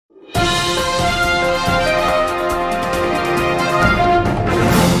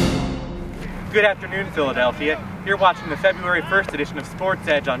Good afternoon, Philadelphia. You're watching the February 1st edition of Sports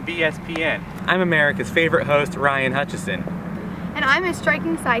Edge on ESPN. I'm America's favorite host, Ryan Hutchison. And I'm his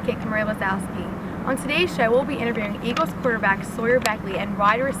striking sidekick, Maria Lazowski. On today's show, we'll be interviewing Eagles quarterback Sawyer Beckley and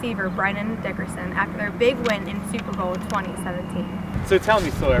wide receiver Brendan Dickerson after their big win in Super Bowl 2017. So tell me,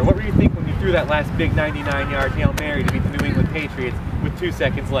 Sawyer, what were you thinking when you threw that last big 99-yard Hail Mary to beat the New England Patriots with 2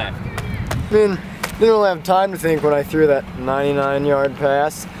 seconds left? I mean, didn't really have time to think when I threw that 99-yard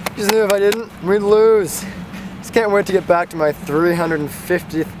pass. Just knew if I didn't, we'd lose. Just can't wait to get back to my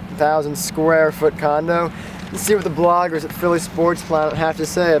 350,000 square foot condo and see what the bloggers at PhillySportsPlanet have to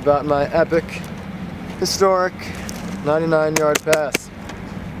say about my epic, historic 99-yard pass.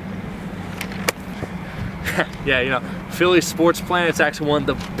 Yeah, you know, Philly Sports Planet is actually one of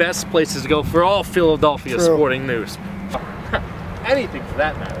the best places to go for all Philadelphia sporting news. Anything for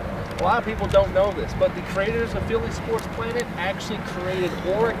that matter. A lot of people don't know this, but the creators of Philly Sports Planet actually created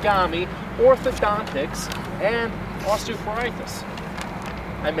origami, orthodontics, and osteoporosis.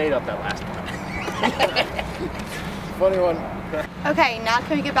 I made up that last part. Funny one. Okay, now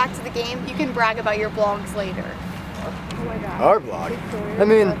can we get back to the game? You can brag about your blogs later. Oh my God. Our blog? I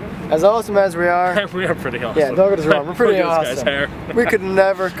mean, as awesome as we are... We are pretty awesome. Yeah, don't get us wrong, we're pretty awesome. Hair. We could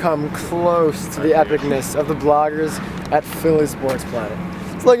never come close to the epicness of the bloggers at Philly Sports Planet.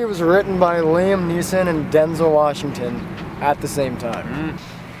 It's like it was written by Liam Neeson and Denzel Washington at the same time.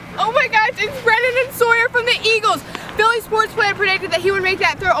 Oh my gosh, it's Brendan and Sawyer from the Eagles. Philly Sports Planet predicted that he would make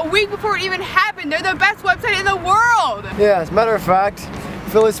that throw a week before it even happened. They're the best website in the world. Yeah, as a matter of fact,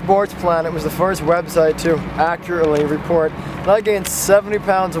 Philly Sports Planet was the first website to accurately report that I gained 70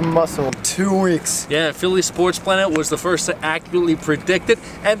 pounds of muscle in 2 weeks. Yeah, Philly Sports Planet was the first to accurately predict it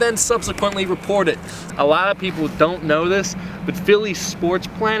and then subsequently report it. A lot of people don't know this, but Philly Sports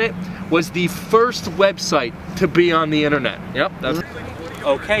Planet was the first website to be on the internet. Yep, that's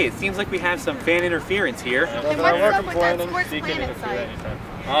Okay, it seems like we have some fan interference here. And what's up with that Sports Planet site?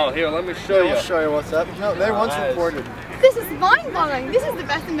 Oh, here, let me show you. I'll show you what's up. No, they once reported. This is mind-blowing. This is the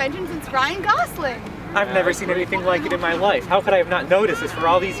best invention since Ryan Gosling. I've never seen anything like it in my life. How could I have not noticed this for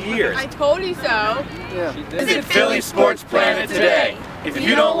all these years? I told you so. Yeah. Visit Philly Sports Planet today. If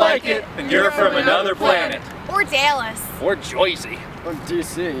you don't like it, then you're from another planet. Or Dallas. Or Jersey. Or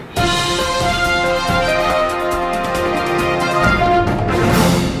DC.